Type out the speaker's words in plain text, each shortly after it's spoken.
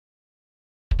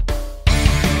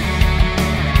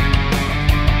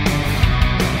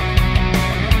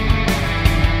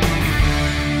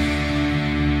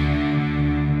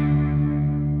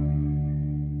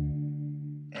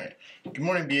Good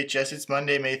morning, BHS. It's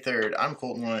Monday, May 3rd. I'm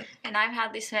Colton White. And I'm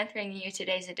Hadley Smith, bringing you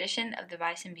today's edition of the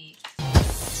Bison Beat.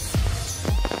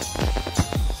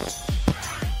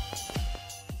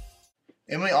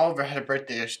 Emily Oliver had a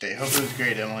birthday yesterday. Hope it was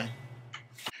great, Emily.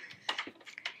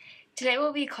 Today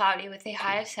will be cloudy with a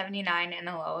high of 79 and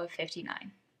a low of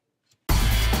 59.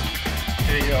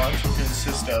 Today, your lunch will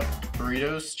consist of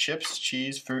burritos, chips,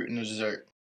 cheese, fruit, and a dessert.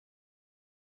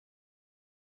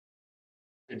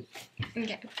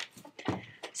 Okay.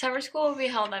 Summer school will be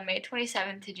held on May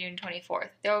 27th to June 24th.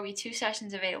 There will be 2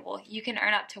 sessions available. You can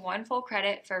earn up to 1 full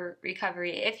credit for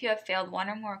recovery if you have failed 1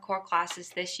 or more core classes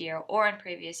this year or in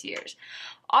previous years.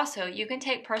 Also, you can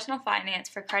take personal finance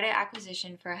for credit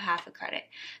acquisition for half a credit.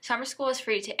 Summer school is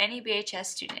free to any BHS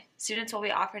student. Students will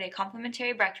be offered a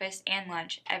complimentary breakfast and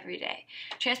lunch every day.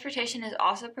 Transportation is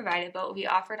also provided but will be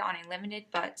offered on a limited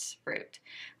bus route.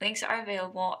 Links are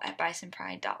available at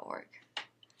bisonpride.org.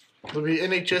 There'll be an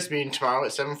NHS meeting tomorrow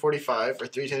at 7:45 or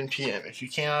 3:10 p.m. If you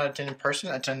cannot attend in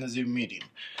person, attend the Zoom meeting.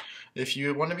 If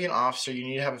you want to be an officer, you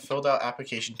need to have a filled out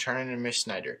application turned in to Ms.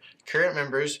 Snyder. Current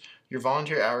members, your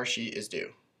volunteer hour sheet is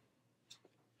due.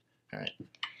 Alright.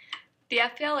 The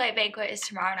FBLA banquet is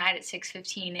tomorrow night at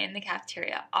 6:15 in the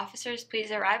cafeteria. Officers,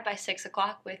 please arrive by 6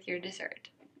 o'clock with your dessert.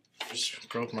 Just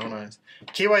broke my own eyes.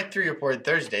 KY3 reported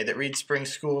Thursday that Reed Spring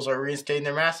schools are reinstating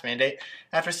their mask mandate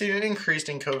after seeing an increase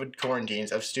in COVID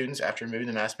quarantines of students after removing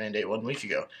the mask mandate 1 week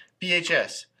ago.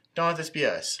 BHS, don't let this be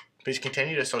us. Please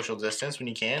continue to social distance when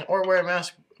you can, or wear a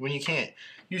mask when you can't.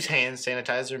 Use hand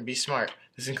sanitizer and be smart.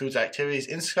 This includes activities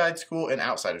inside school and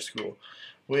outside of school.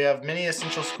 We have many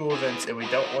essential school events, and we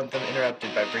don't want them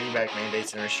interrupted by bringing back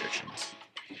mandates and restrictions.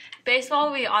 Baseball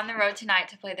will be on the road tonight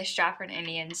to play the Stratford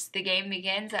Indians. The game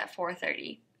begins at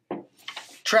 4:30.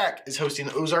 Track is hosting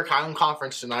the Ozark Island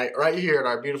Conference tonight right here at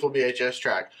our beautiful BHS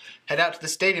track. Head out to the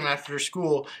stadium after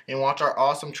school and watch our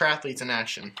awesome triathletes in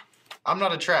action. I'm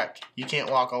not a track. You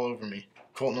can't walk all over me.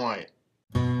 Colton White.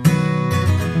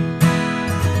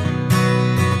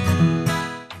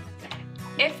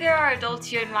 If there are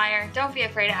adults you admire, don't be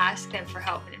afraid to ask them for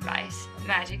help and advice.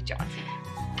 Magic Johnson.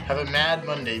 Have a mad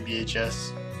Monday,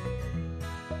 BHS.